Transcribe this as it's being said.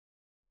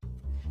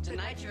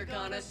Tonight you're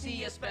gonna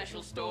see a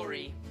special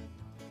story.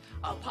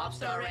 A pop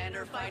star and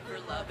her fight for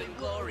love and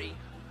glory.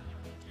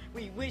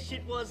 We wish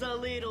it was a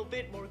little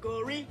bit more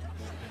gory,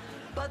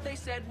 but they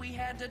said we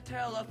had to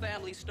tell a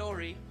family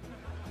story.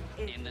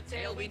 In the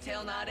tale we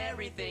tell, not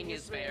everything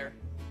is fair.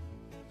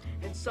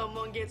 And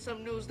someone gets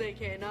some news they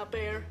cannot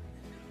bear.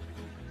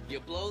 You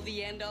blow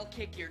the end, I'll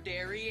kick your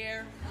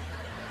derriere.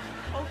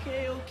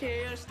 Okay,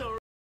 a story.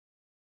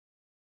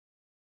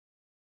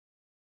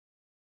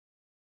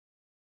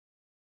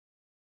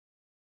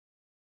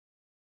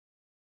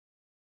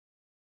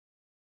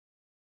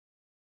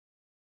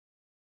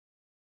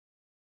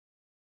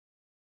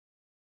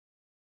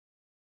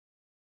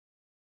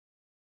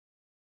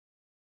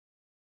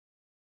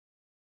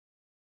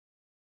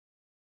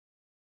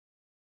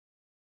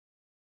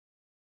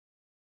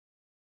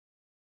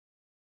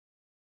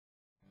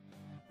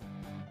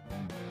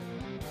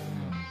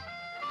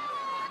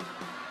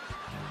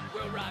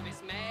 Well,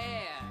 Robbie's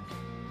mad,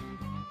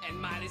 and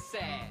Miley's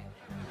sad.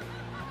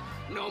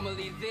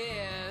 Normally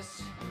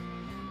this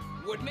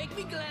would make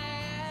me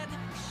glad.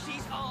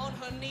 She's on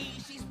her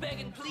knees, she's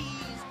begging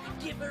please,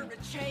 give her a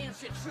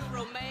chance at true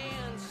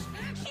romance.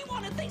 She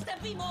wanted things to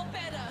be more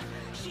better.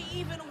 She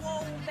even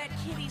wore that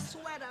kitty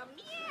sweater.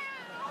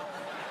 Meow.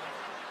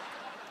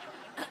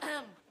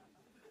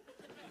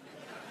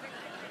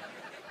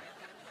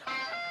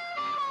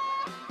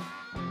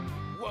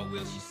 What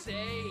will she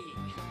say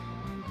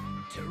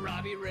to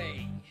Robbie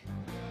Ray?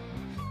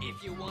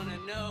 If you wanna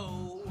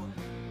know,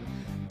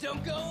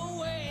 don't go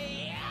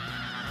away.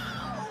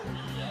 Ow,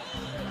 yeah.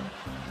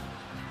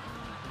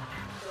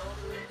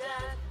 Don't do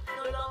that,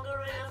 no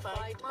longer in a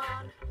fight,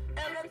 man.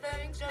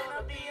 Everything's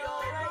gonna be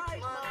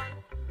alright, man.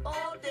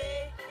 All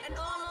day and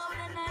all of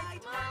the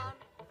night, man.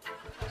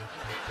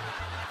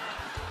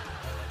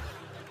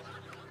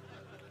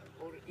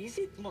 Or is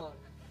it, man?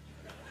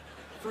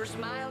 First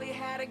Miley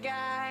had a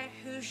guy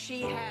who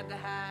she had to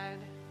hide.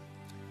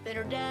 Then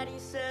her daddy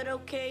said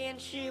okay and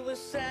she was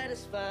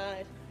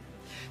satisfied.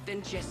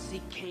 Then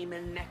Jesse came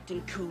and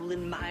acting cool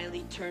and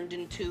Miley turned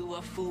into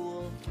a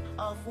fool.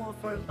 A fool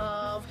for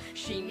love.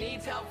 She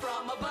needs help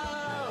from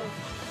above.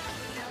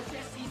 Now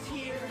Jesse's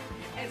here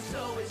and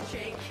so is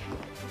Jake.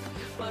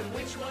 But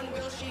which one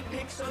will she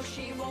pick so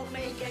she won't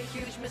make a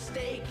huge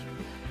mistake?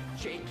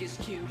 Jake is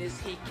cute as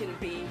he can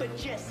be, but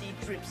Jesse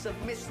drips of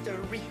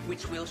mystery.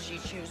 Which will she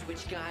choose?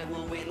 Which guy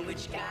will win?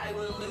 Which guy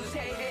will lose?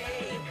 Hey,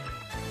 hey.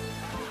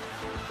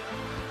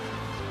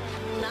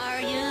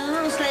 Are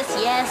useless,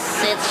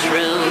 yes, it's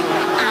true.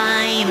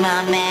 I'm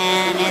a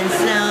man and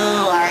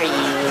so are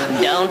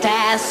you. Don't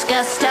ask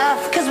us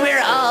stuff, cause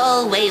we're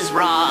always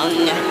wrong.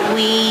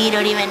 We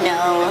don't even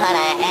know how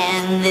to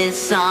end this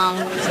song.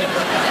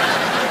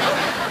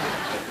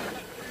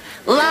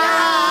 La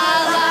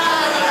la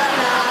la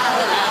la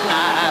la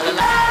la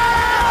la.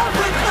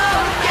 With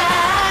both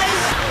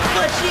guys,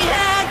 but she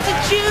had to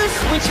choose,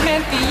 Which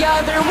meant the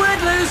other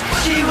would lose.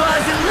 she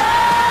was in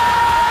love.